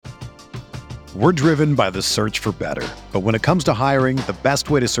We're driven by the search for better. But when it comes to hiring, the best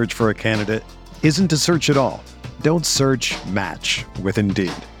way to search for a candidate isn't to search at all. Don't search, match with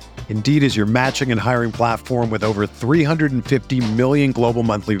Indeed. Indeed is your matching and hiring platform with over 350 million global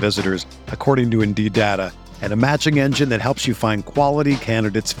monthly visitors, according to Indeed data, and a matching engine that helps you find quality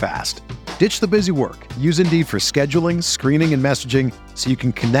candidates fast. Ditch the busy work. Use Indeed for scheduling, screening, and messaging so you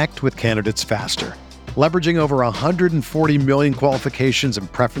can connect with candidates faster. Leveraging over 140 million qualifications and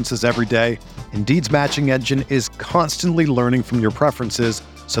preferences every day, Indeed's matching engine is constantly learning from your preferences,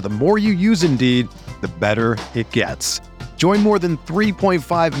 so the more you use Indeed, the better it gets. Join more than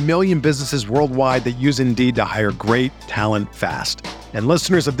 3.5 million businesses worldwide that use Indeed to hire great talent fast. And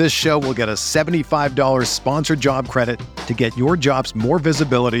listeners of this show will get a $75 sponsored job credit to get your jobs more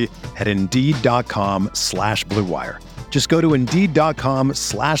visibility at Indeed.com/Blue Wire. Just go to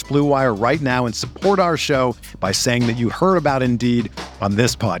Indeed.com/Blue Wire right now and support our show by saying that you heard about Indeed on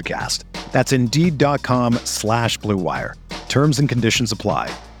this podcast. That's Indeed.com/Blue Wire. Terms and conditions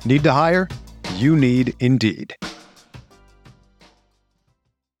apply. Need to hire? You need Indeed.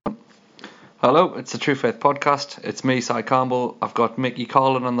 Hello, it's the True Faith Podcast. It's me, Cy Campbell. I've got Mickey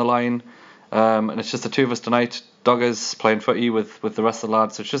Collin on the line, and it's just the two of us tonight. Doug's playing footy with the rest of the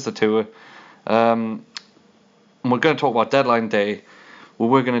lads, so it's just the two. And we're going to talk about deadline day. Well,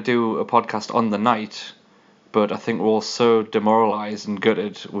 we're going to do a podcast on the night, but I think we're all so demoralised and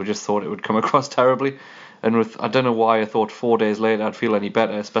gutted, we just thought it would come across terribly. And I don't know why I thought 4 days later I'd feel any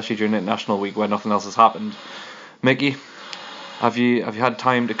better, especially during International Week where nothing else has happened. Mickey, have you had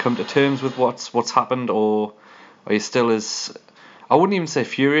time to come to terms with what's happened, or are you still as, I wouldn't even say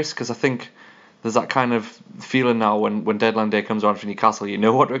furious, because I think there's that kind of feeling now when deadline day comes around for Newcastle, you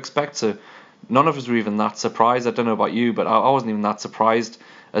know what to expect, so none of us were even that surprised. I don't know about you, but I wasn't even that surprised,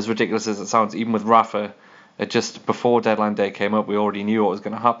 as ridiculous as it sounds. Even with Rafa, it just, before deadline day came up, we already knew what was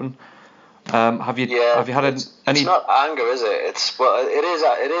going to happen. Have you had any? It's not anger, is it? It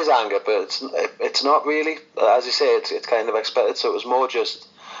is anger, but it's not really. As you say, it's kind of expected. So I was more just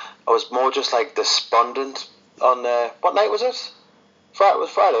like despondent on what night was it? Friday, it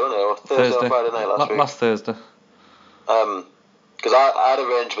was Friday, wasn't it? Or Thursday or Friday night last week. Last Thursday. Because I had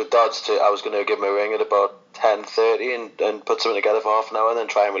arranged with Dodds I was going to give him a ring at about 10:30 and put something together for half an hour and then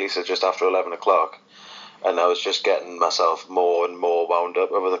try and release it just after 11 o'clock. And I was just getting myself more and more wound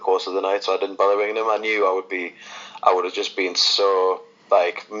up over the course of the night, so I didn't bother ringing him. I knew I would have just been so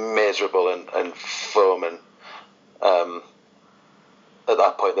miserable and foaming at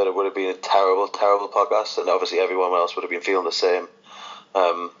that point that it would have been a terrible, terrible podcast, and obviously everyone else would have been feeling the same.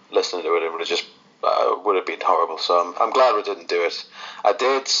 Listening to it would have just would have been horrible. So I'm glad we didn't do it. I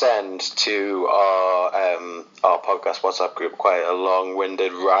did send to our podcast WhatsApp group quite a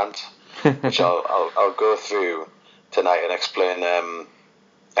long-winded rant, which I'll go through tonight and explain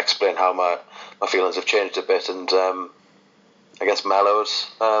how my feelings have changed a bit and I guess mellowed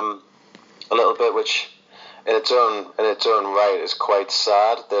a little bit, which in its own right is quite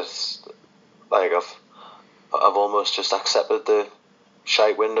sad that I've almost just accepted the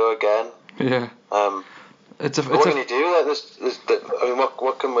shite window again. Yeah. What can you do?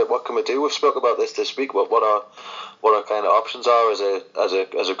 What can we do? We've spoke about this week. What our kind of options are as a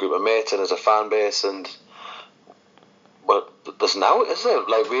group of mates and as a fan base, and there's now, isn't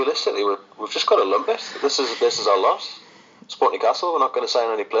it? Realistically, we've just got to lump it. This is our lot. Sport Newcastle. We're not going to sign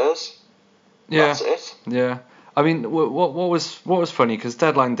any players. Yeah. That's it. Yeah. I mean, what was funny, because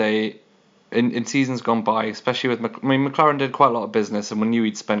deadline day in seasons gone by, especially with McLaren did quite a lot of business, and we knew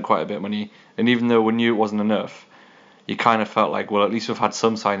he'd spent quite a bit of money, and even though we knew it wasn't enough, you kind of felt like, well, at least we've had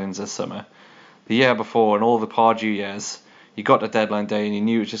some signings this summer. The year before, and all the Pardew years, you got to deadline day and you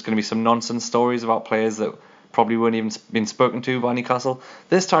knew it was just going to be some nonsense stories about players that probably weren't even being spoken to by Newcastle.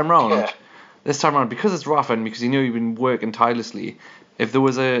 This time round, because it's Rafa and because you knew he'd been working tirelessly, if there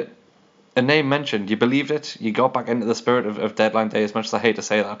was a name mentioned, you believed it. You got back into the spirit of deadline day, as much as I hate to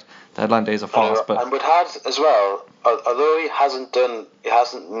say that. Deadline day is a farce. And we'd had as well, although he hasn't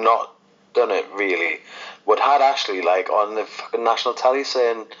not done it really, we'd had actually on the fucking national tally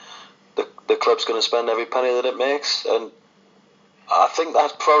saying the club's going to spend every penny that it makes, and I think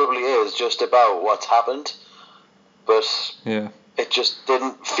that probably is just about what's happened, but yeah, it just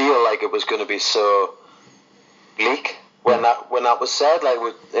didn't feel like it was going to be so bleak when that was said.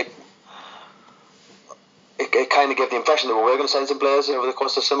 It kind of gave the impression that we were going to sign some players over the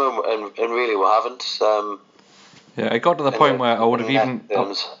course of summer, and really we haven't. Yeah, it got to the point where I would have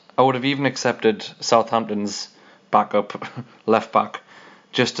even accepted Southampton's backup left back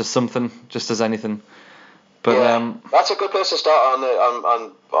just as anything. But yeah, that's a good place to start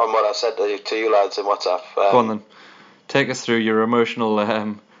on what I said to you lads in WhatsApp. Go on then. Take us through your emotional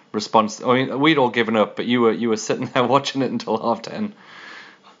response? I mean, we'd all given up, but you were sitting there watching it until 10:30.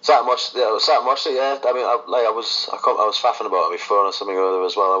 Sat and watched it. Yeah, I mean, I was faffing about on my phone or something or other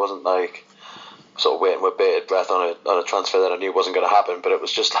as well. I wasn't like sort of waiting with bated breath on a transfer that I knew wasn't going to happen, but it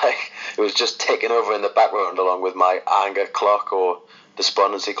was just like it was just taking over in the background along with my anger clock or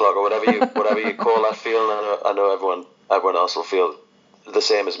despondency clock or whatever you call that feeling. I know everyone else will feel the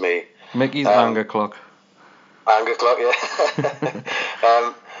same as me. Mickey's anger clock. Anger clock,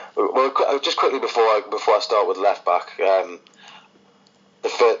 yeah. Well, just quickly before I start with left back,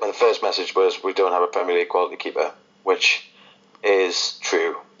 the first message was we don't have a Premier League quality keeper, which is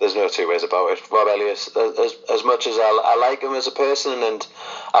true. There's no two ways about it. Rob Elliott, as much as I like him as a person, and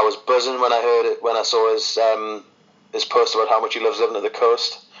I was buzzing when I saw his post about how much he loves living at the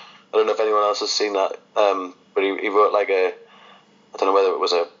coast. I don't know if anyone else has seen that, but he wrote like I don't know whether it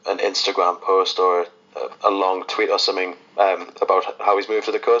was an Instagram post or a long tweet or something about how he's moved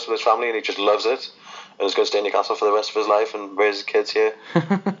to the coast with his family and he just loves it and is going to stay in Newcastle for the rest of his life and raise his kids here.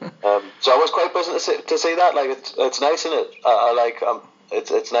 So I was quite buzzing to see that. Like it's nice, isn't it? I like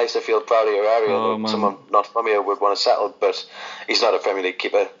it's nice to feel proud of your area. Someone not from here would want to settle, but he's not a Premier League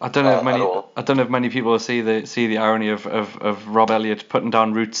keeper. I don't know if many people see the irony of Rob Elliott putting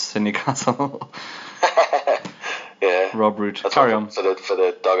down roots in Newcastle. Yeah, Rob Root. That's Carry on. For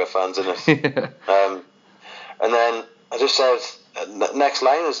the Dogger fans, isn't it? Yeah. And then I just said next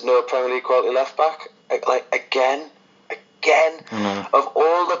line is no Premier League quality left back. Like again, of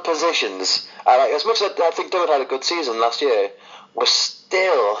all the positions, as much as I think David had a good season last year, we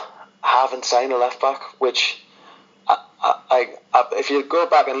still haven't signed a left back. Which, if you go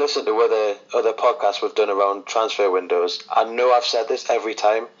back and listen to other podcasts we've done around transfer windows, I know I've said this every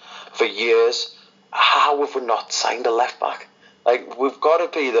time for years. How have we not signed a left back? Like, we've got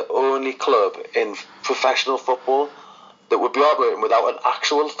to be the only club in professional football that would be operating without an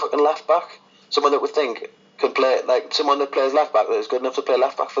actual fucking left back. Someone that would think can play, like someone that plays left back that is good enough to play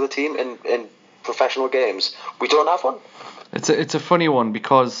left back for the team in professional games. We don't have one. It's a funny one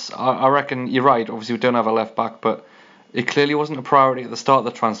because I reckon you're right. Obviously, we don't have a left back, but it clearly wasn't a priority at the start of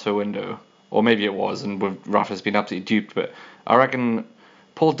the transfer window, or maybe it was, and Rafa's been absolutely duped. But I reckon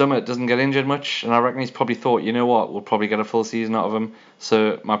Paul Dummett doesn't get injured much, and I reckon he's probably thought, you know what, we'll probably get a full season out of him,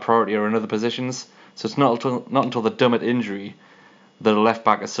 so my priority are in other positions. So it's not until the Dummett injury that a left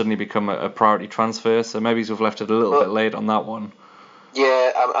back has suddenly become a priority transfer. So maybe we've left it a little bit late on that one.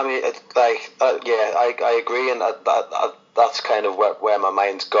 Yeah, I mean, I agree, and that's kind of where my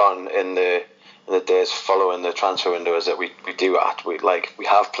mind's gone in the days following the transfer window, is that we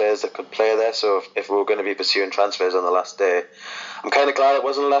have players that could play there. So if we were going to be pursuing transfers on the last day, I'm kind of glad it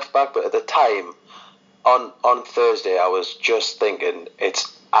wasn't a left back. But at the time, on Thursday, I was just thinking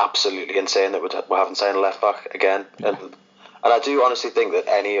it's absolutely insane that we haven't signed a left back again. Yeah. And I do honestly think that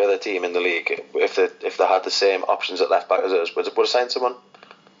any other team in the league, if they had the same options at left back as us, would have signed someone,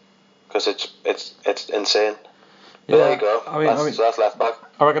 because it's insane. But there you go. I mean, so that's left back.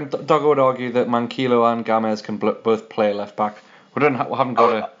 I reckon Doggo would argue that Manquillo and Gamez can both play left back. We haven't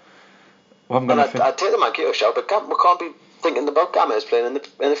got a. I'd take the Manquillo shout, but we can't be thinking about Gamez playing in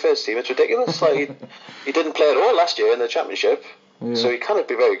the first team. It's ridiculous. Like he didn't play at all last year in the Championship, so he cannot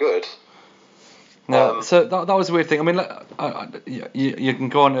be very good. No, so that was a weird thing. I mean, you can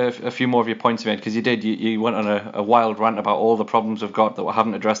go on a few more of your points you made, because you went on a wild rant about all the problems we've got that we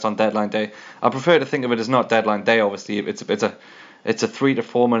haven't addressed on deadline day. I prefer to think of it as not deadline day. Obviously, it's a 3 to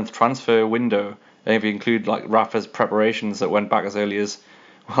 4 month transfer window. And if you include like Rafa's preparations that went back as early as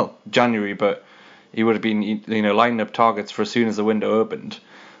January, but he would have been lining up targets for as soon as the window opened.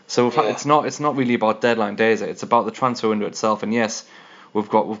 So it's not really about deadline day, is it? It's about the transfer window itself. And yes, We've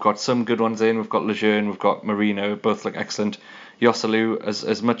got some good ones in. We've got Lejeune, we've got Marino, both look excellent. Joselu,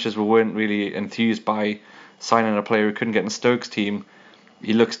 as much as we weren't really enthused by signing a player who couldn't get in Stoke's team,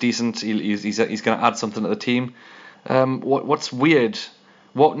 he looks decent. He's going to add something to the team. What's weird,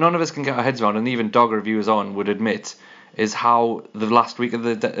 what none of us can get our heads around, and even dog reviewers on would admit, is how the last week of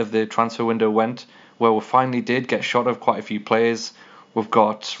the transfer window went, where we finally did get shot of quite a few players. We've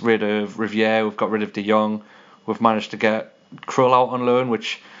got rid of Riviere, we've got rid of De Jong, we've managed to get Krull out on loan,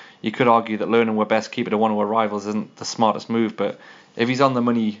 which you could argue that loaning our best keeper to one of our rivals isn't the smartest move, but if he's on the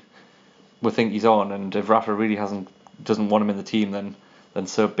money we think he's on, and if Rafa really doesn't want him in the team, then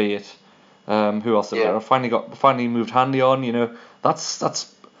so be it. Who else? Yeah. Finally moved Hanley on.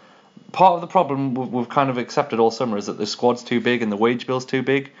 That's part of the problem we've kind of accepted all summer, is that the squad's too big and the wage bill's too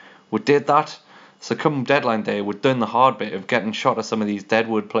big. We did that, so come deadline day we've done the hard bit of getting shot at some of these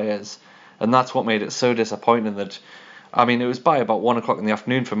deadwood players, and that's what made it so disappointing. That, I mean, it was by about 1 o'clock in the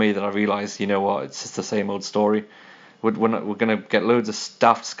afternoon for me that I realised, you know what, it's just the same old story. we're going to get loads of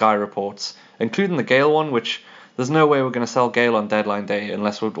daft Sky reports, including the Gale one, which there's no way we're going to sell Gale on deadline day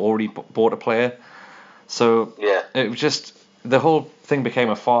unless we've already bought a player. So yeah, it was just, the whole thing became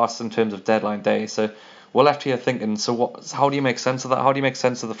a farce in terms of deadline day. So we're left here thinking, how do you make sense of that? How do you make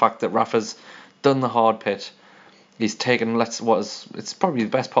sense of the fact that Rafa's done the hard pit? He's taken it's probably the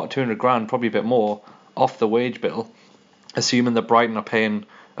best part of 200 grand, probably a bit more, off the wage bill, assuming that Brighton are paying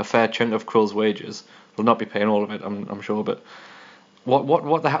a fair chunk of Krul's wages. They'll not be paying all of it, I'm sure, but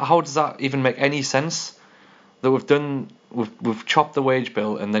how does that even make any sense? That we've chopped the wage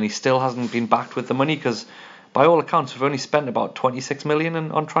bill and then he still hasn't been backed with the money, because by all accounts we've only spent about 26 million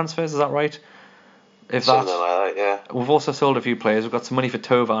on transfers. Is that right? If something like that, yeah. We've also sold a few players. We've got some money for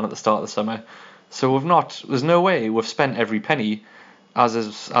Tovan at the start of the summer, so there's no way we've spent every penny, as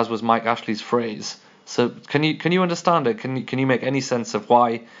was Mike Ashley's phrase. So can you understand it? Can you make any sense of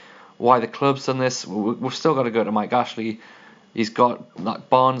why the club's done this? We've still got to go to Mike Ashley. He's got that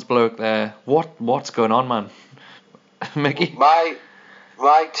Barnes bloke there. What's going on, man? Mickey? My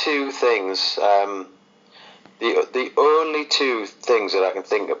two things, the only two things that I can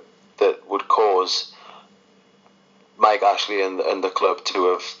think of that would cause Mike Ashley and the club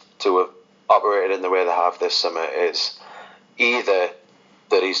to have operated in the way they have this summer is either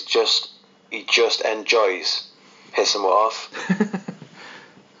that he just enjoys pissing off,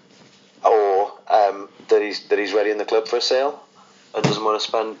 or that he's ready in the club for a sale and doesn't want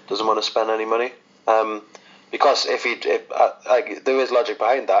to spend any money. Because there is logic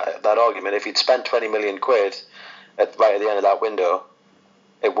behind that argument. If he'd spent 20 million quid right at the end of that window,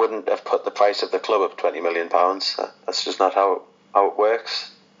 it wouldn't have put the price of the club up 20 million pounds. That's just not how it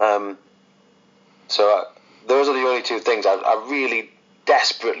works. So those are the only two things. I really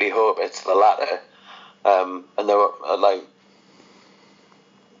desperately hope it's the latter. And there were,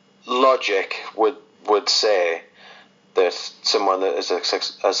 logic would say that someone that is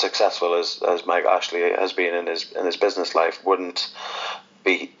as successful as Mike Ashley has been in his business life wouldn't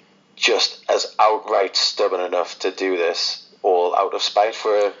be just as outright stubborn enough to do this all out of spite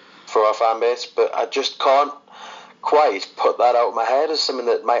for our fan base. But I just can't quite put that out of my head as something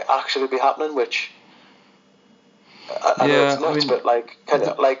that might actually be happening, which I know it's nuts, but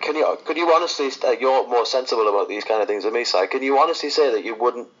could you honestly, you're more sensible about these kind of things than me, Si, can you honestly say that you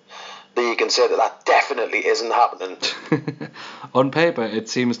can say that definitely isn't happening? On paper, it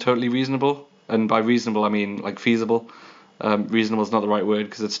seems totally reasonable, and by reasonable I mean feasible. Reasonable is not the right word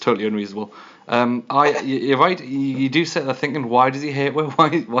because it's totally unreasonable. You're right. You do sit there thinking, why does he hate her?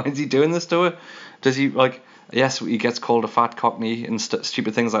 Why is he doing this to her? Does he Yes, he gets called a fat cockney and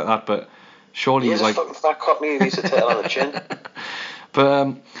stupid things like that, but surely he's a fucking fat cockney. He needs a tail on the chin.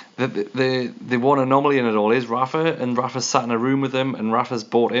 But the one anomaly in it all is Rafa, and Rafa's sat in a room with him, and Rafa's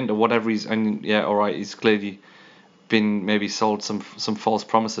bought into whatever he's. And yeah, all right, he's clearly been maybe sold some false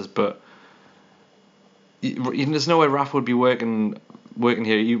promises, but there's no way Rafa would be working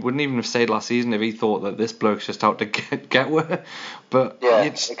here. He wouldn't even have stayed last season if he thought that this bloke's just out to get her. But yeah,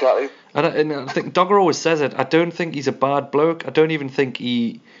 exactly. And I think Dogger always says it. I don't think he's a bad bloke. I don't even think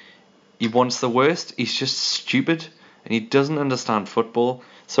he wants the worst. He's just stupid. And he doesn't understand football.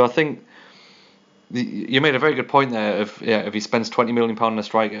 So I think you made a very good point there. If he spends £20 million on a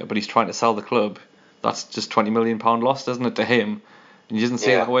striker, but he's trying to sell the club, that's just £20 million lost, isn't it, to him? And he doesn't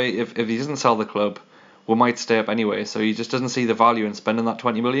see it that way. If he doesn't sell the club, we might stay up anyway. So he just doesn't see the value in spending that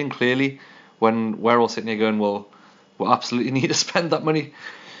 20 million. Clearly, when we're all sitting here going, well, we absolutely need to spend that money,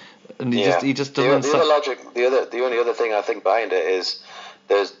 and he just doesn't. The only other thing I think behind it is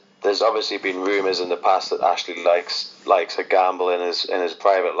there's obviously been rumours in the past that Ashley likes a gamble in his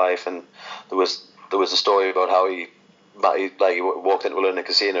private life, and there was a story about how he walked into a London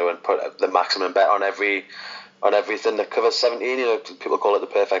casino and put the maximum bet on everything that covers 17. People call it the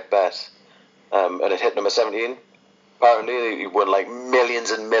perfect bet, and it hit number 17. Apparently, he won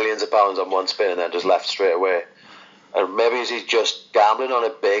millions and millions of pounds on one spin and then just left straight away. And maybe he's just gambling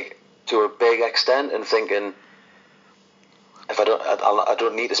to a big extent and thinking, if I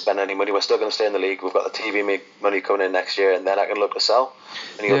don't need to spend any money. We're still going to stay in the league. We've got the TV money coming in next year, and then I can look to sell.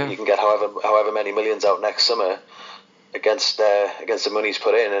 And you can get however many millions out next summer against the money he's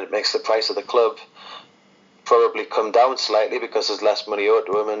put in, and it makes the price of the club probably come down slightly because there's less money owed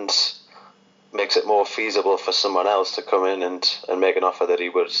to him, and makes it more feasible for someone else to come in and make an offer that he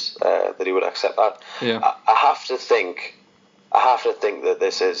would accept that. Yeah. I have to think that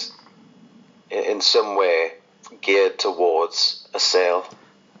this is in some way geared towards a sale.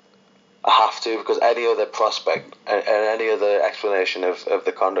 I have to, because any other prospect and any other explanation of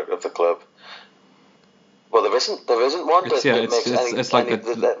the conduct of the club Well, there isn't one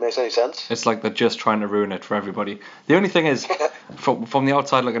that makes any sense. It's like they're just trying to ruin it for everybody. The only thing is, from the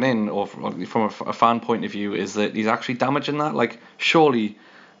outside looking in, or from a fan point of view, is that he's actually damaging that. Like, surely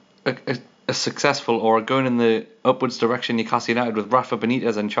a successful or going in the upwards direction Newcastle United with Rafa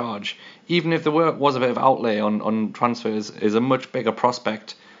Benitez in charge, even if there was a bit of outlay on transfers, is a much bigger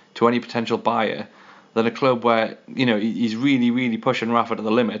prospect to any potential buyer than a club where, you know, he's really, really pushing Rafa to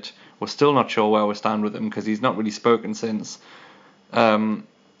the limit. We're still not sure where we stand with him because he's not really spoken since. Surely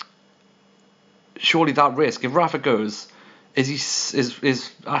that risk, if Rafa goes,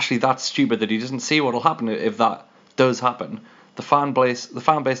 is Ashley that stupid that he doesn't see what will happen if that does happen? The fan base will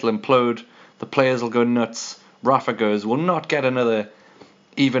implode. The players will go nuts. Rafa goes, we'll not get another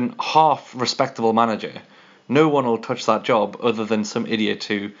even half respectable manager. No one will touch that job other than some idiot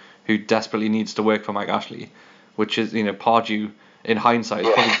who desperately needs to work for Mike Ashley, which is, you know, Pardew in hindsight.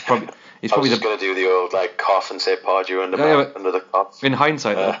 He's probably going to do the old like cough and say Pardew under the cough. In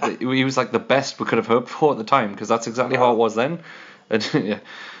hindsight, he was like the best we could have hoped for at the time, because that's exactly how it was then. And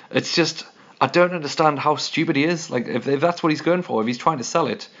it's just, I don't understand how stupid he is. Like, if that's what he's going for, if he's trying to sell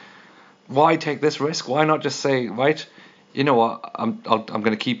it, why take this risk? Why not just say, right, you know what, I'm going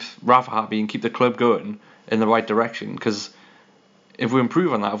to keep Rafa happy and keep the club going in the right direction, because if we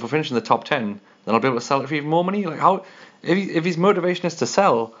improve on that, if we finish in the top 10, then I'll be able to sell it for even more money. Like, how, if his motivation is to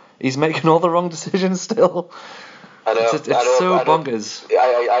sell, he's making all the wrong decisions still. I know, it's so bonkers.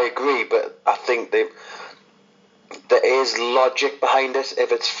 I agree, but I think there is logic behind it.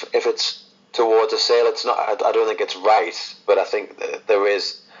 If it's towards a sale, it's not. I don't think it's right, but I think there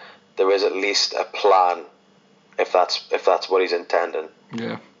is at least a plan. If that's what he's intending.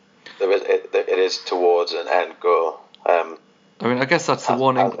 Yeah. It is towards an end goal. I mean, I guess that's the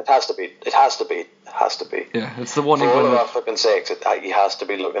one. It has to be. Yeah, it's the one. For all of our fucking sakes, he has to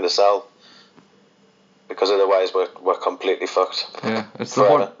be looking to sell, because otherwise we're completely fucked. Yeah, it's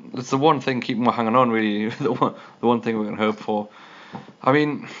the one thing keeping me hanging on, really. the one thing we can hope for. I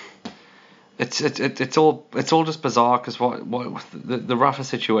mean, it's all just bizarre, because what the Rafa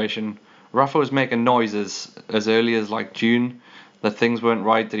situation. Rafa was making noises as early as like June that things weren't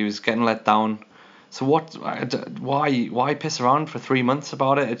right, that he was getting let down. So why piss around for 3 months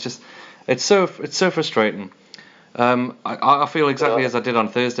about it? It's so frustrating. I feel exactly as I did on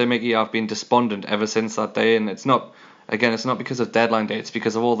Thursday, Mickey. I've been despondent ever since that day, and it's not because of deadline day. It's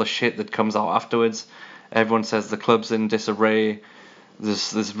because of all the shit that comes out afterwards. Everyone says the club's in disarray.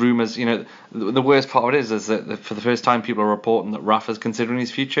 There's rumours. You know, the worst part of it is that for the first time people are reporting that Rafa's considering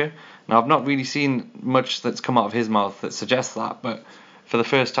his future. Now, I've not really seen much that's come out of his mouth that suggests that, but for the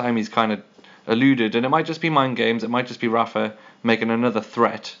first time he's kind of alluded, and it might just be mind games. It might just be Rafa making another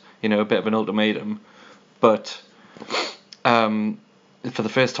threat, you know, a bit of an ultimatum. But for the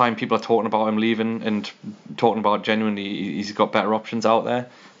first time, people are talking about him leaving and talking about genuinely he's got better options out there.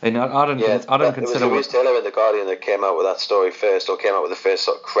 And I don't consider. It was Louise Taylor in the Guardian that came out with that story first, or came out with the first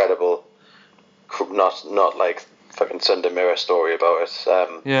sort of credible, not like fucking Sunday Mirror story about it.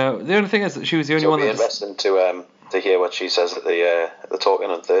 Yeah, the only thing is that she was the only one. It'll be interesting to hear what she says at the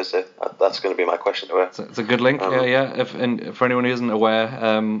talking on Thursday. That's going to be my question to her. It's a good link. Yeah. If for anyone who isn't aware,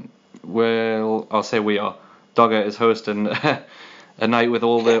 I'll say we are. Dogger is hosting a night with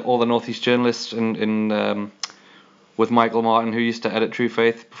all the Northeast journalists in with Michael Martin, who used to edit True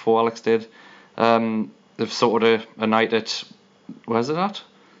Faith before Alex did. They've sorted a night at, where's it at?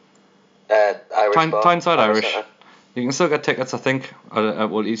 Tyneside Irish. You can still get tickets, I think. Well, at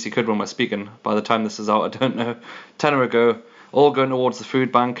least you could when we're speaking. By the time this is out, I don't know. Tenner ago, all going towards the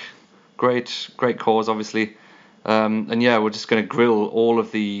food bank. Great cause, obviously. And yeah, we're just going to grill all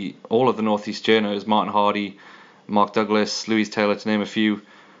of the Northeast journos, Martin Hardy, Mark Douglas, Louise Taylor, to name a few,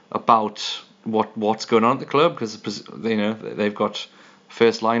 about what's going on at the club, because, you know, they've got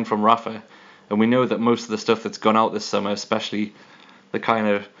first line from Rafa, and we know that most of the stuff that's gone out this summer, especially the kind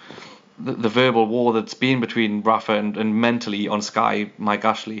of the verbal war that's been between Rafa and mentally on Sky Mike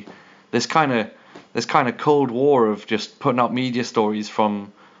Ashley, this kind of cold war of just putting out media stories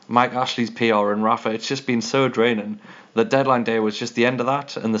from Mike Ashley's PR and Rafa, it's just been so draining. The deadline day was just the end of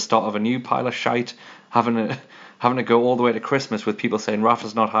that and the start of a new pile of shite, having to go all the way to Christmas with people saying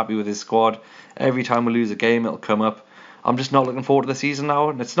Rafa's not happy with his squad. Every time we lose a game, it'll come up. I'm just not looking forward to the season now,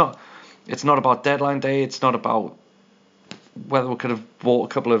 and it's not about deadline day. It's not about whether we could have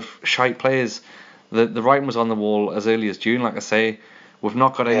bought a couple of shite players. The writing was on the wall as early as June. Like I say, we've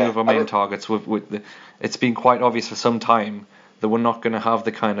not got any of our main targets. It's been quite obvious for some time that we're not going to have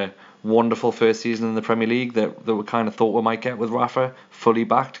the kind of wonderful first season in the Premier League that we kind of thought we might get with Rafa fully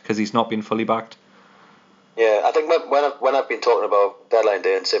backed, because he's not been fully backed. Yeah, I think when I've been talking about deadline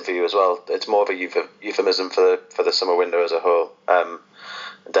day and sim for you as well, it's more of a euphemism for the summer window as a whole.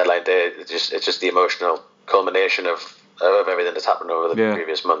 Deadline day, it's just the emotional culmination of everything that's happened over the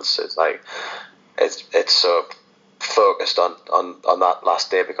previous months. It's like it's so focused on that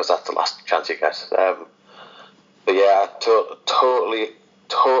last day because that's the last chance you get. But yeah, totally,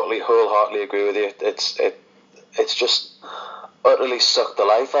 wholeheartedly agree with you. It's just utterly sucked the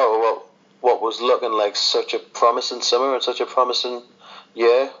life out of what was looking like such a promising summer and such a promising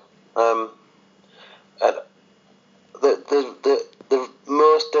year. And the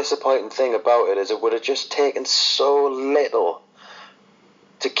most disappointing thing about it is it would have just taken so little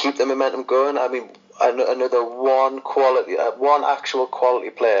to keep the momentum going. I mean, another one actual quality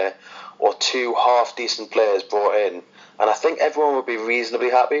player or two half decent players brought in, and I think everyone would be reasonably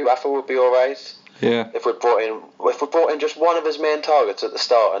happy. Rafa would be all right. Yeah. If we brought in just one of his main targets at the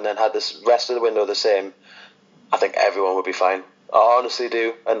start and then had this rest of the window the same, I think everyone would be fine. I honestly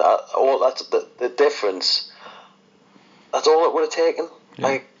do, and all that's the difference. That's all it would have taken. Yeah.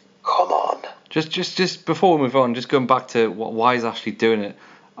 Like, come on. Just before we move on, just going back to why he's actually doing it.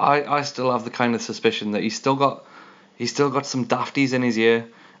 I still have the kind of suspicion that he's still got some dafties in his ear.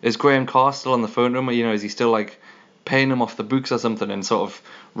 Is Graham Carr still on the phone to him? You know, is he still like paying him off the books or something? And sort of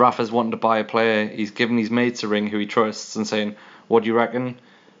Rafa's wanting to buy a player. He's giving his mates a ring who he trusts and saying, "What do you reckon?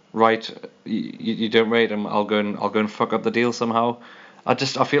 Right, you don't rate him. I'll go and fuck up the deal somehow." I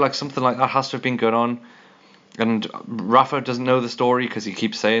feel like something like that has to have been going on. And Rafa doesn't know the story because he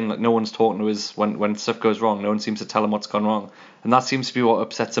keeps saying that no one's talking to us when stuff goes wrong. No one seems to tell him what's gone wrong, and that seems to be what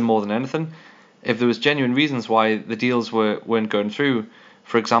upsets him more than anything. If there was genuine reasons why the deals weren't going through,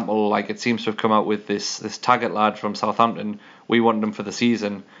 for example, like it seems to have come out with this Taggart lad from Southampton. We wanted him for the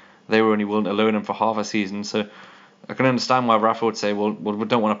season. They were only willing to loan him for half a season. So I can understand why Rafa would say, well, we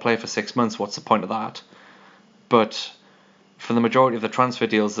don't want to play for 6 months. What's the point of that? But for the majority of the transfer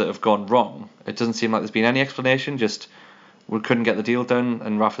deals that have gone wrong, it doesn't seem like there's been any explanation. Just we couldn't get the deal done,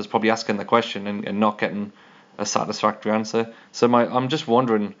 and Rafa's probably asking the question and not getting a satisfactory answer. So I'm just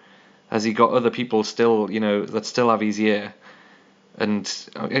wondering, has he got other people still, that still have his ear? And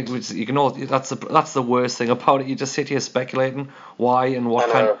you can all, that's the worst thing about it. You just sit here speculating why and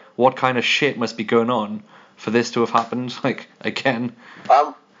what kind of shit must be going on for this to have happened. Like again.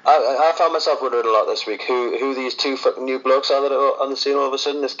 I found myself wondering a lot this week who these two fucking new blokes are that are on the scene all of a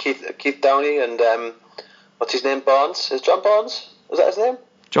sudden. There's Keith Downey and what's his name, Barnes? Is John Barnes? Is that his name?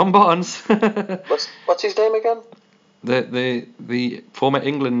 John Barnes. what's his name again? The former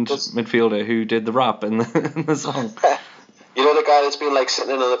England midfielder who did the rap in the song. You know the guy that's been like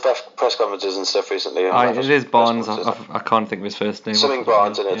sitting in on the press conferences and stuff recently. It is Barnes. I can't think of his first name. Something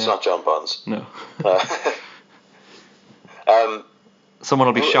Barnes, and it's not John Barnes. No. Someone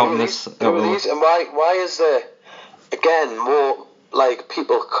will be shouting this. Who are these? And why is there again more like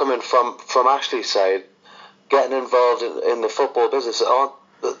people coming from Ashley's side getting involved in the football business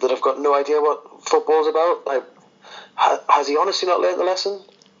that have got no idea what football's about? Like, has he honestly not learned the lesson?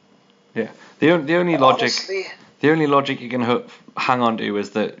 Yeah. The only logic you can hang on to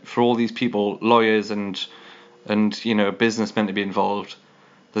is that for all these people, lawyers and businessmen to be involved,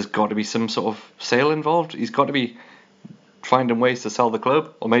 there's got to be some sort of sale involved. He's got to be finding ways to sell the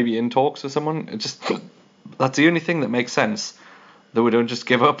club, or maybe in talks with someone. That's the only thing that makes sense, that we don't just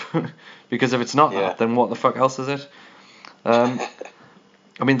give up. Because if it's not that, then what the fuck else is it? I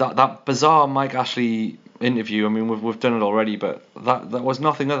mean, that bizarre Mike Ashley interview, I mean, we've done it already, but that was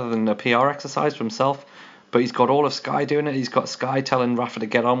nothing other than a PR exercise for himself. But he's got all of Sky doing it. He's got Sky telling Rafa to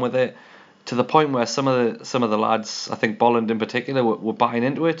get on with it, to the point where some of the lads, I think Bolland in particular, were buying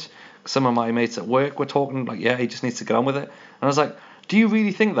into it. Some of my mates at work were talking like, yeah, he just needs to get on with it. And I was like, do you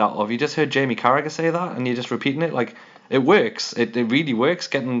really think that? Or have you just heard Jamie Carragher say that and you're just repeating it? Like, it works. It really works,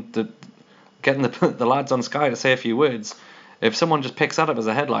 getting the lads on Sky to say a few words. If someone just picks that up as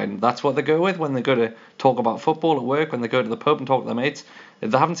a headline, that's what they go with when they go to talk about football at work, when they go to the pub and talk to their mates. If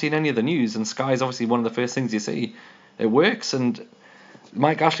they haven't seen any of the news, and Sky's obviously one of the first things you see, it works. And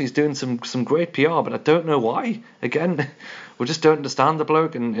Mike Ashley's doing some great PR, but I don't know why. Again, we just don't understand the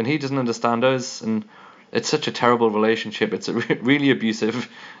bloke, and he doesn't understand us, and it's such a terrible relationship. It's really abusive.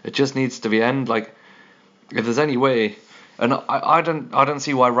 It just needs to be end. Like, if there's any way, and I don't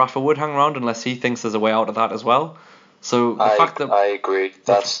see why Rafa would hang around unless he thinks there's a way out of that as well. So the fact that I agree.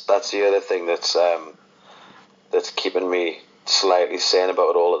 That's the other thing that's keeping me slightly sane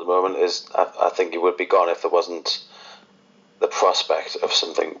about it all at the moment is I think he would be gone if there wasn't the prospect of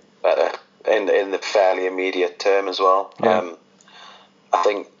something better in the fairly immediate term as well. Yeah. I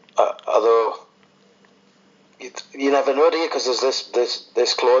think although You never know, do you? Because there's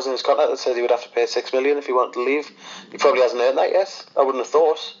this clause in his contract that says he would have to pay $6 million if he wanted to leave. He probably hasn't earned that yet. I wouldn't have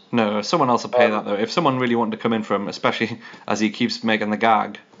thought. No, someone else will pay that though. If someone really wanted to come in for him, especially as he keeps making the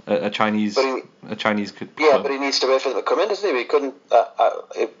gag, a Chinese club. Yeah, but he needs to wait for them to come in, doesn't he? He couldn't.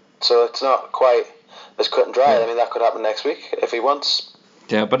 So it's not quite as cut and dry. Yeah. I mean, that could happen next week if he wants.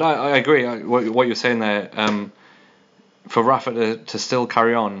 Yeah, but I agree. What you're saying there. For Rafa to still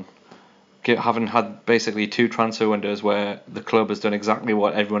carry on, having had basically 2 transfer windows where the club has done exactly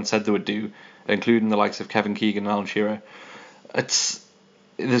what everyone said they would do, including the likes of Kevin Keegan and Alan Shearer,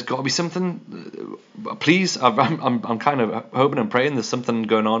 there's got to be something. Please, I'm kind of hoping and praying there's something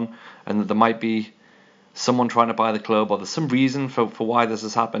going on, and that there might be someone trying to buy the club, or there's some reason for why this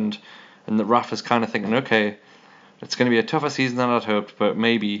has happened, and that Rafa's kind of thinking, okay, it's going to be a tougher season than I'd hoped, but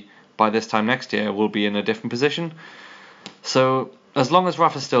maybe by this time next year we'll be in a different position. So as long as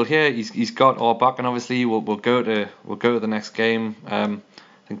Rafa's still here, he's got our back, and obviously we'll go to the next game. I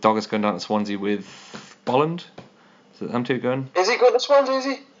think Dogger's going down to Swansea with Bolland. Is it them two going? Is he going to Swansea? Is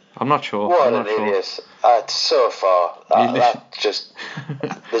he? I'm not sure. What an idiot! It's so far. That just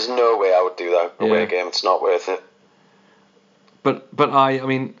there's no way I would do that away game. It's not worth it. But I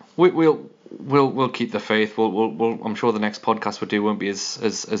mean we'll keep the faith. We'll I'm sure the next podcast we do won't be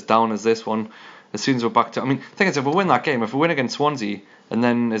as down as this one. As soon as we're back to, I mean, the thing is, if we win that game, if we win against Swansea, and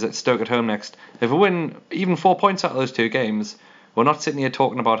then is it Stoke at home next, if we win even 4 points out of those 2 games, we're not sitting here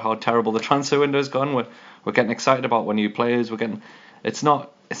talking about how terrible the transfer window's gone. We're getting excited about our new players. It's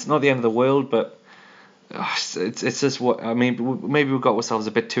not the end of the world, but it's just what I mean. Maybe we got ourselves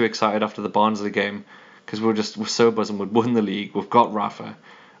a bit too excited after the Barnsley game because we're so buzzing. We'd won the league. We've got Rafa.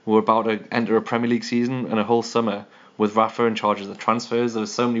 We're about to enter a Premier League season and a whole summer with Rafa in charge of the transfers.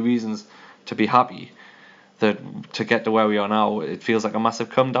 There's so many reasons to be happy that to get to where we are now, it feels like a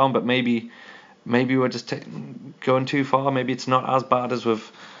massive come down. But maybe we're just going too far. Maybe it's not as bad as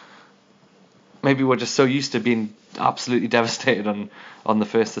maybe we're just so used to being absolutely devastated on the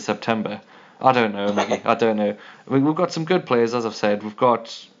 1st of September. I don't know, Mickey. I don't know. I mean, we've got some good players, as I've said.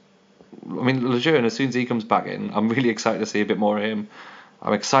 Lejeune, as soon as he comes back in, I'm really excited to see a bit more of him.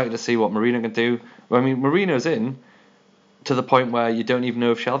 I'm excited to see what Marino can do. I mean, Marino's in to the point where you don't even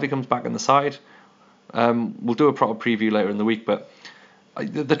know if Shelby comes back on the side. We'll do a proper preview later in the week, but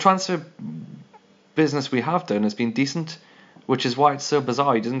the transfer business we have done has been decent, which is why it's so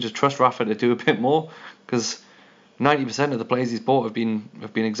bizarre. He doesn't just trust Rafa to do a bit more, because 90% of the players he's bought have been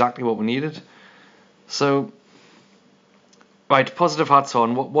exactly what we needed. So, right, positive hats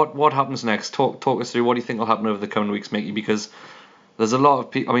on. What happens next? Talk us through what do you think will happen over the coming weeks, Mickey, because there's a lot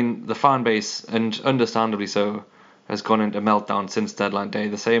of people. I mean, the fan base, and understandably so, has gone into meltdown since deadline day.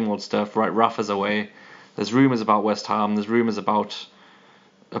 The same old stuff. Right, Rafa's away. There's rumours about West Ham. There's rumours about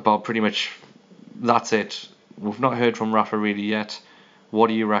pretty much that's it. We've not heard from Rafa really yet. What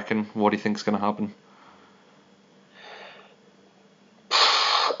do you reckon? What do you think's going to happen?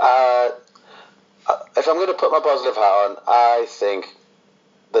 If I'm going to put my positive hat on, I think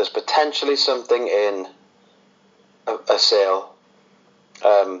there's potentially something in a sale,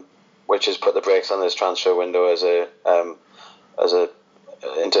 which has put the brakes on this transfer window as a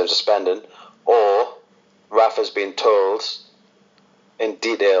in terms of spending, or Rafa's been told in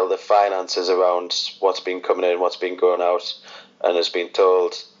detail the finances around what's been coming in, what's been going out, and has been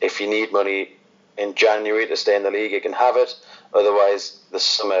told if you need money in January to stay in the league, you can have it. Otherwise,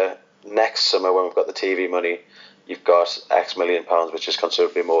 next summer when we've got the TV money, you've got X million pounds, which is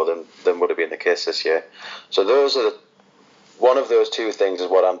considerably more than would have been the case this year. So one of those 2 things is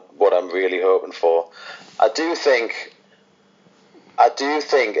what I'm really hoping for. I do think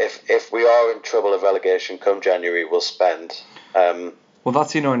if we are in trouble of relegation come January, we'll spend. Well,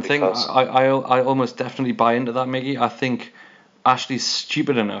 that's the annoying thing. I almost definitely buy into that, Mickey. I think Ashley's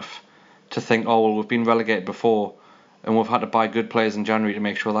stupid enough to think, oh, well, we've been relegated before and we've had to buy good players in January to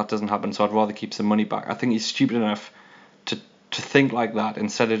make sure that doesn't happen, so I'd rather keep some money back. I think he's stupid enough to think like that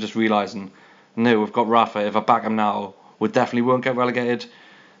instead of just realising, no, we've got Rafa. If I back him now, we definitely won't get relegated.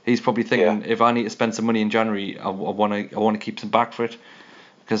 He's probably thinking, if I need to spend some money in January, I want to keep some back for it.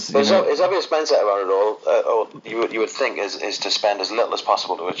 His obvious mindset around it all, you would think, is to spend as little as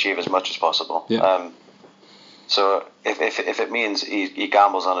possible to achieve as much as possible. Yeah. So if it means he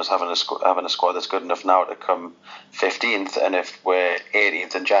gambles on us having a squad that's good enough now to come 15th, and if we're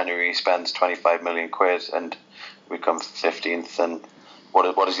 18th in January, he spends 25 million quid, and we come 15th, then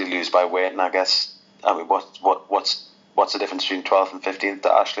what does he lose by waiting? I guess. I mean, what's the difference between 12th and 15th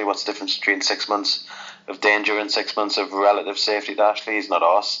to Ashley? What's the difference between 6 months of danger and 6 months of relative safety to Ashley? He's not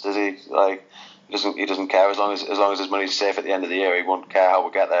us, does he? Like, he doesn't care as long as his money's safe at the end of the year. He won't care how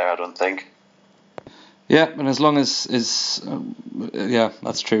we get there, I don't think. Yeah, and as long as his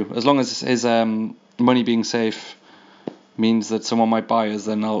that's true. As long as his money being safe means that someone might buy us,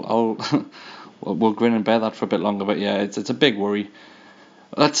 then I'll we'll grin and bear that for a bit longer. But yeah, it's a big worry.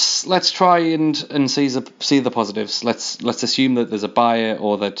 Let's try and see the positives. Let's assume that there's a buyer,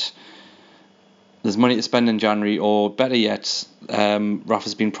 or that there's money to spend in January, or better yet,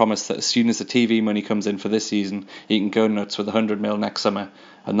 Rafa's been promised that as soon as the TV money comes in for this season, he can go nuts with 100 mil next summer,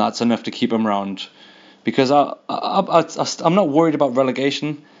 and that's enough to keep him around. Because I'm not worried about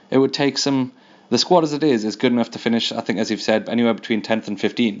relegation. It would take the squad as it is good enough to finish, I think, as you've said, anywhere between 10th and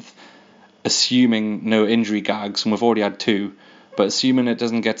 15th, assuming no injury gags, and we've already had 2, but assuming it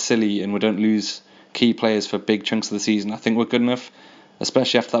doesn't get silly and we don't lose key players for big chunks of the season, I think we're good enough,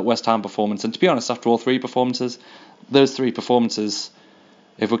 especially after that West Ham performance. And to be honest, after all 3 performances, those 3 performances,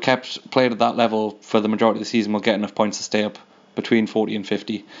 if we kept playing at that level for the majority of the season, we'll get enough points to stay up between 40 and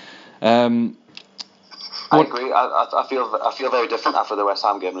 50. I agree. I feel very different after the West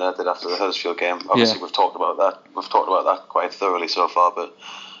Ham game than I did after the Huddersfield game. Obviously, We've talked about that quite thoroughly so far. But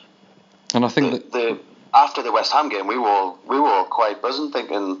and I think after the West Ham game, we were all quite buzzing,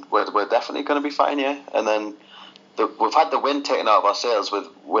 thinking we're definitely going to be fine here. And then we've had the wind taken out of our sails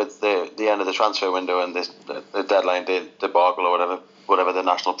with the end of the transfer window and the deadline debacle, or whatever the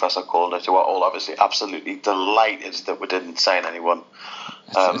national press are calling it. We're all obviously absolutely delighted that we didn't sign anyone.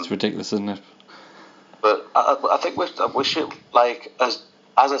 It's ridiculous, isn't it? But I think we should, like, as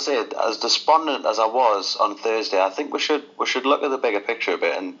I said, as despondent as I was on Thursday, I think we should look at the bigger picture a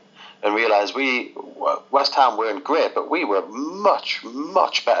bit and realise West Ham weren't great, but we were much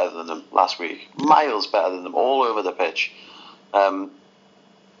better than them last week, miles better than them all over the pitch, and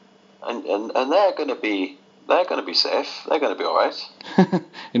they're going to be safe. They're going to be all right.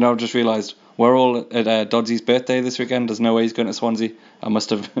 I've just realised we're all at Dodsy's birthday this weekend. There's no way he's going to Swansea. I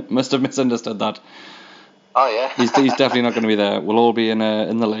must have misunderstood that. Oh yeah, he's definitely not going to be there. We'll all be in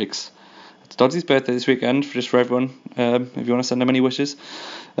the lakes. It's Dodsy's birthday this weekend, just for everyone. If you want to send him any wishes.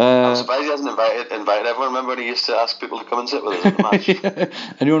 I'm surprised he hasn't invited everyone. Remember when he used to ask people to come and sit with us at the match? Yeah.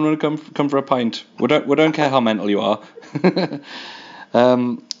 Anyone want to come for a pint? We don't care how mental you are.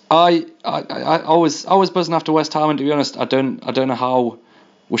 I was buzzing after West Ham, and to be honest, I don't know how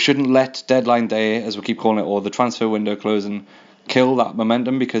we shouldn't let deadline day, as we keep calling it, or the transfer window closing, kill that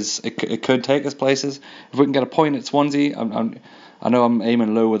momentum, because it could take us places. If we can get a point at Swansea, I know I'm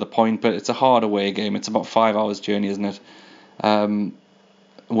aiming low with a point, but it's a hard away game. It's about 5 hours journey, isn't it?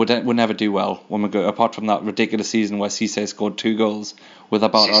 We'll never do well when we go, apart from that ridiculous season where Cisse scored 2 goals with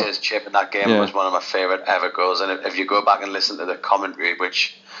about... Cisse's chip in that game was one of my favourite ever goals, and if you go back and listen to the commentary,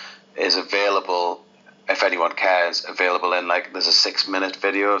 which is available, if anyone cares, available in, like, there's a 6-minute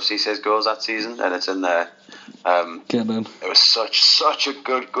video of Cisse's goals that season, and it's in there. It was such a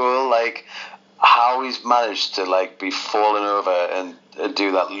good goal, like how he's managed to, like, be falling over and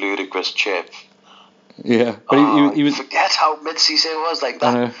do that ludicrous chip. Yeah, but he was. Forget how mid Cisse was, like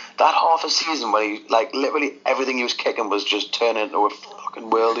that half a season where he, like, literally everything he was kicking was just turning into a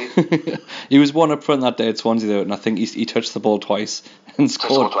fucking worldie. He was one up front that day at Swansea though, and I think he touched the ball twice and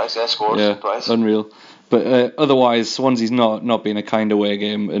scored. Scored twice. Unreal. But otherwise, Swansea's not been a kind away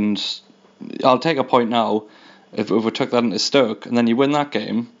game, and I'll take a point now if we took that into Stoke, and then you win that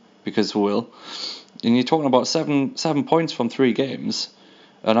game, because we will, and you're talking about seven points from 3 games.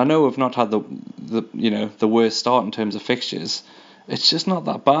 And I know we've not had the worst start in terms of fixtures. It's just not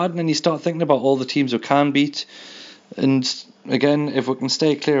that bad. And then you start thinking about all the teams we can beat. And again, if we can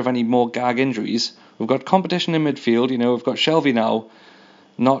stay clear of any more gag injuries, we've got competition in midfield. We've got Shelvey now,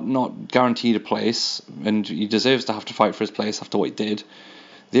 not guaranteed a place, and he deserves to have to fight for his place after what he did.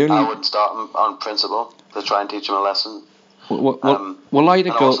 I wouldn't start him on principle to try and teach him a lesson. Well, I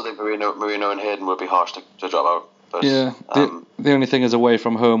also think Marino and Hayden would be harsh to drop out. But, yeah, the only thing is away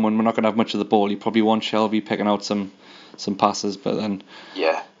from home, when we're not going to have much of the ball, you probably want Shelvey picking out some passes, but then...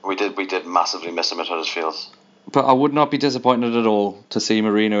 Yeah, we did massively miss him at Huddersfield. But I would not be disappointed at all to see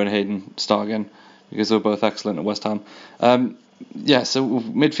Marino and Hayden start again, because they were both excellent at West Ham. So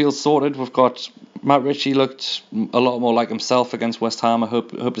midfield sorted. We've got Matt Ritchie looked a lot more like himself against West Ham. I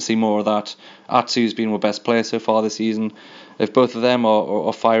hope to see more of that. Atsu's been our best player so far this season. If both of them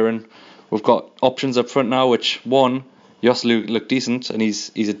are firing... We've got options up front now, which, one, Joselu looked decent, and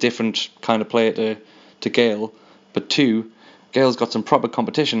he's a different kind of player to Gale. But 2, Gale's got some proper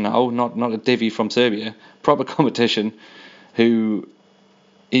competition now, not a divvy from Serbia, proper competition, who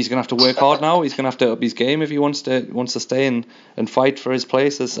he's going to have to work hard now. He's going to have to up his game if he wants to stay and fight for his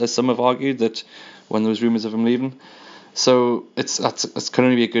place, as some have argued that when there was rumours of him leaving. So it's can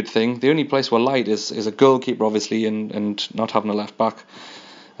only be a good thing. The only place we're light is a goalkeeper, obviously, and not having a left back.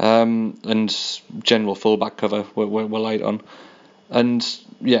 and general fullback cover we're light on. And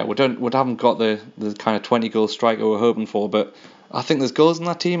yeah, we haven't got the kind of 20-goal striker we're hoping for, but I think there's goals in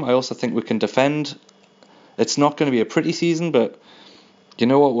that team. I also think we can defend. It's not going to be a pretty season, but you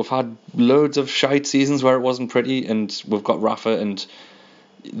know what? We've had loads of shite seasons where it wasn't pretty, and we've got Rafa, and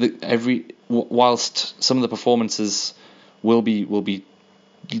whilst some of the performances will be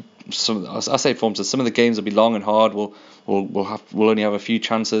some of the games will be long and hard. We'll only have a few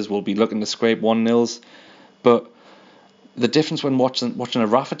chances. We'll be looking to scrape 1-0s, but the difference when watching a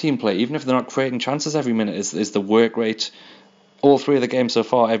Rafa team play, even if they're not creating chances every minute, is the work rate. All three of the games so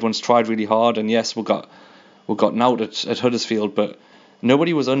far, everyone's tried really hard, and yes, we got out at Huddersfield, but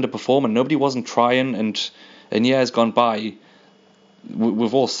nobody was underperforming. Nobody wasn't trying, and in years gone by,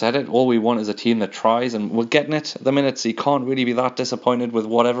 we've all said it. All we want is a team that tries, and we're getting it at the minute. So you can't really be that disappointed with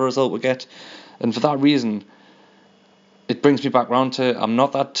whatever result we get, and for that reason, it brings me back round to I'm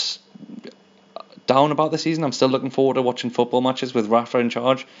not that down about the season. I'm still looking forward to watching football matches with Rafa in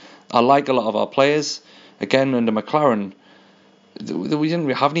charge. I like a lot of our players. Again, under McLaren, we didn't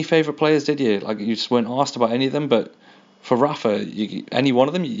really have any favourite players, did you? Like, you just weren't asked about any of them, but for Rafa, any one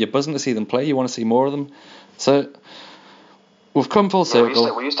of them, you're buzzing to see them play. You want to see more of them. So we've come full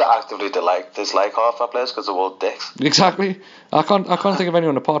circle. We used to actively dislike half our players because they're all dicks. Exactly. I can't think of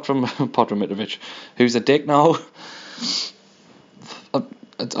anyone apart from Mitrovic who's a dick now.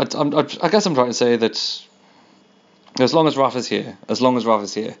 I guess I'm trying to say that as long as Rafa's here,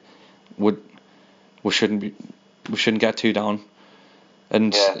 we shouldn't get too down.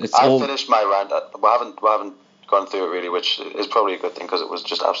 And yeah, I finished my rant. We haven't gone through it really, which is probably a good thing because it was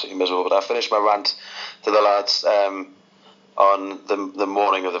just absolutely miserable. But I finished my rant to the lads on the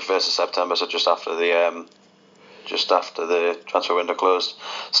morning of the 1st of September, so just after the transfer window closed.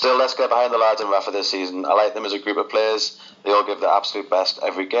 Still, let's get behind the lads in Rafa this season. I like them as a group of players. They all give their absolute best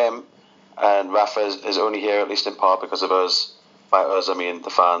every game, and Rafa is only here, at least in part, because of us. By us, I mean the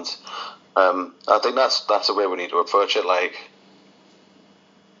fans. I think that's the way we need to approach it. Like,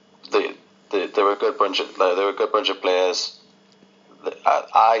 they're a good bunch of players.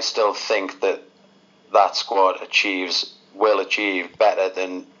 I still think that squad will achieve better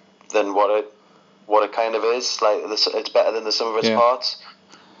than what it kind of is. Like, it's better than the sum of its parts,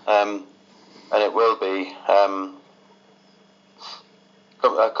 and it will be.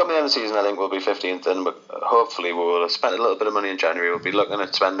 Come the end of the season, I think we'll be 15th, and hopefully we will have spent a little bit of money in January. We'll be looking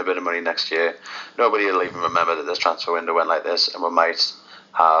at spending a bit of money next year. Nobody will even remember that this transfer window went like this, and we might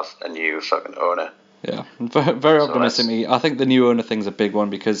have a new fucking owner. Yeah, very optimistic. I think the new owner thing's a big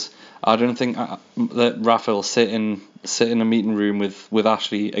one, because I don't think that Rafa will sit in a meeting room with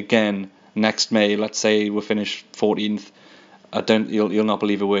Ashley again next May. Let's say we finish 14th. You'll not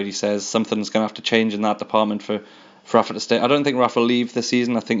believe a word he says. Something's going to have to change in that department for Rafa to stay. I don't think Rafa will leave this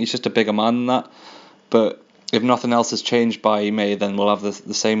season. I think he's just a bigger man than that. But if nothing else has changed by May, then we'll have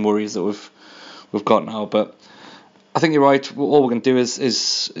the same worries that we've got now. But I think you're right. All we're going to do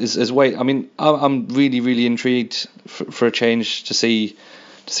is wait. I mean, I'm really, really intrigued for a change to see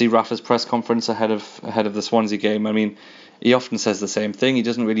Rafa's press conference ahead of the Swansea game. I mean, he often says the same thing. He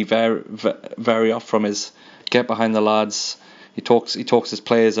doesn't really vary off from his get behind the lads. He talks his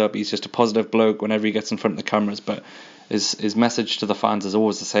players up. He's just a positive bloke whenever he gets in front of the cameras. But his message to the fans is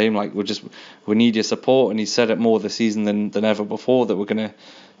always the same. Like, we need your support, and he said it more this season than ever before, that we're gonna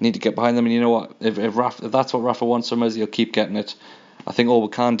need to get behind them. And you know what? If that's what Rafa wants from us, he'll keep getting it. I think all we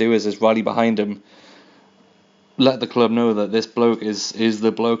can do is rally behind him, let the club know that this bloke is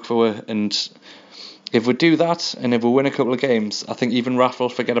the bloke for it. And if we do that, and if we win a couple of games, I think even Rafa will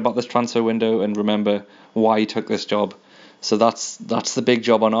forget about this transfer window and remember why he took this job. So that's the big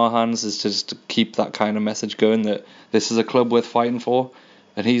job on our hands, is just to keep that kind of message going, that this is a club worth fighting for,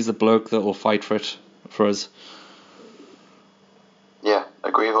 and he's the bloke that will fight for it for us. Yeah,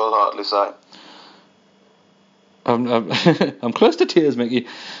 agree wholeheartedly, Si. I'm close to tears, Mickey.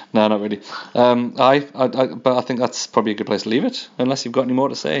 No, not really. But I think that's probably a good place to leave it, unless you've got any more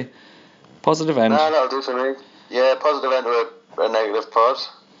to say. Positive end. No, that'll do for me. Yeah, positive end to a negative pod.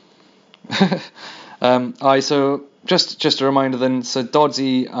 So just a reminder then, so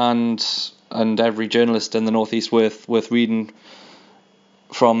Dodsey and every journalist in the Northeast worth reading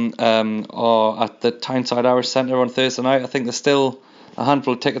from are at the Tyneside Irish Centre on Thursday night. I think there's still a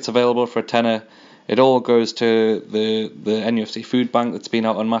handful of tickets available for a tenner. It all goes to the NUFC food bank that's been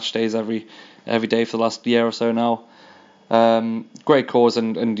out on match days every day for the last year or so now. Great cause,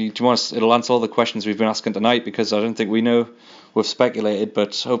 and do you want us, it'll answer all the questions we've been asking tonight, because I don't think we know. We've speculated,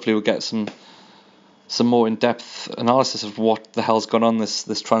 but hopefully we'll get some more in-depth analysis of what the hell's gone on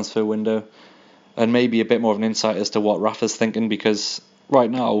this transfer window, and maybe a bit more of an insight as to what Rafa's thinking, because right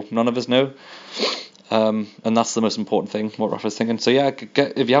now, none of us know. And that's the most important thing, what Rafa's thinking. So yeah,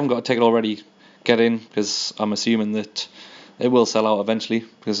 if you haven't got a ticket already, get in, because I'm assuming that it will sell out eventually,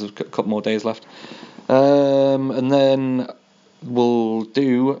 because there's a couple more days left. And then we'll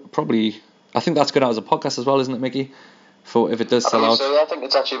do probably, I think that's going out as a podcast as well, isn't it, Mickey? For if it does sell out. So yeah, I think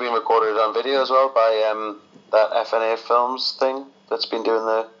it's actually been recorded on video as well by that FNA Films thing that's been doing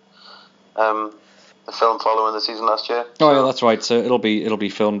the film following the season last year. Oh yeah, that's right. So it'll be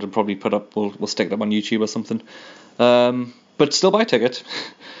filmed and probably put up. We'll stick it up on YouTube or something. But still buy a ticket.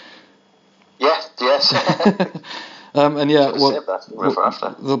 Yeah. Yes. And yeah,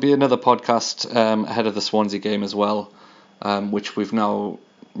 there'll be another podcast ahead of the Swansea game as well, which we've now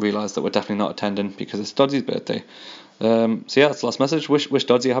realised that we're definitely not attending because it's Dodsy's birthday. So yeah, that's the last message. Wish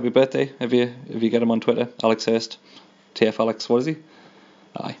Dodsy a happy birthday if you get him on Twitter. Alex Hurst, TF Alex, what is he?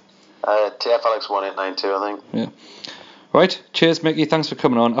 Aye. TF Alex 1892, I think. Yeah. Right. Cheers, Mickey. Thanks for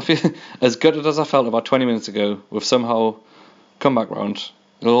coming on. I feel as good as I felt about 20 minutes ago. We've somehow come back round.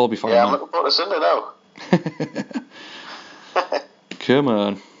 It'll all be fine. Yeah, I'm looking forward to Sunday now. Come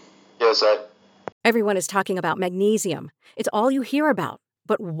on. Yes, Everyone is talking about magnesium. It's all you hear about.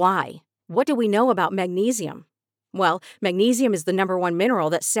 But why? What do we know about magnesium? Well, magnesium is the #1 mineral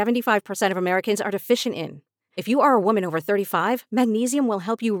that 75% of Americans are deficient in. If you are a woman over 35, magnesium will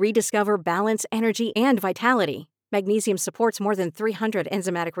help you rediscover balance, energy, and vitality. Magnesium supports more than 300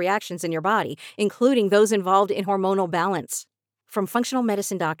 enzymatic reactions in your body, including those involved in hormonal balance. From functional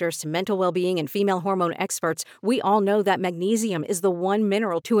medicine doctors to mental well-being and female hormone experts, we all know that magnesium is the one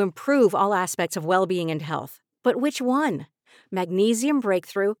mineral to improve all aspects of well-being and health. But which one? Magnesium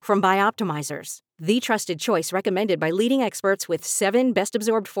Breakthrough from Bioptimizers, the trusted choice recommended by leading experts with 7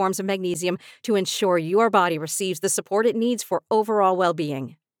 best-absorbed forms of magnesium to ensure your body receives the support it needs for overall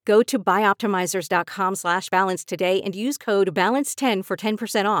well-being. Go to bioptimizers.com/balance today and use code BALANCE10 for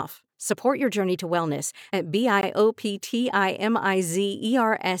 10% off. Support your journey to wellness at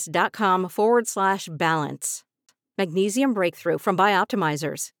bioptimizers.com/balance. Magnesium Breakthrough from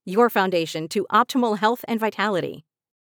Bioptimizers, your foundation to optimal health and vitality.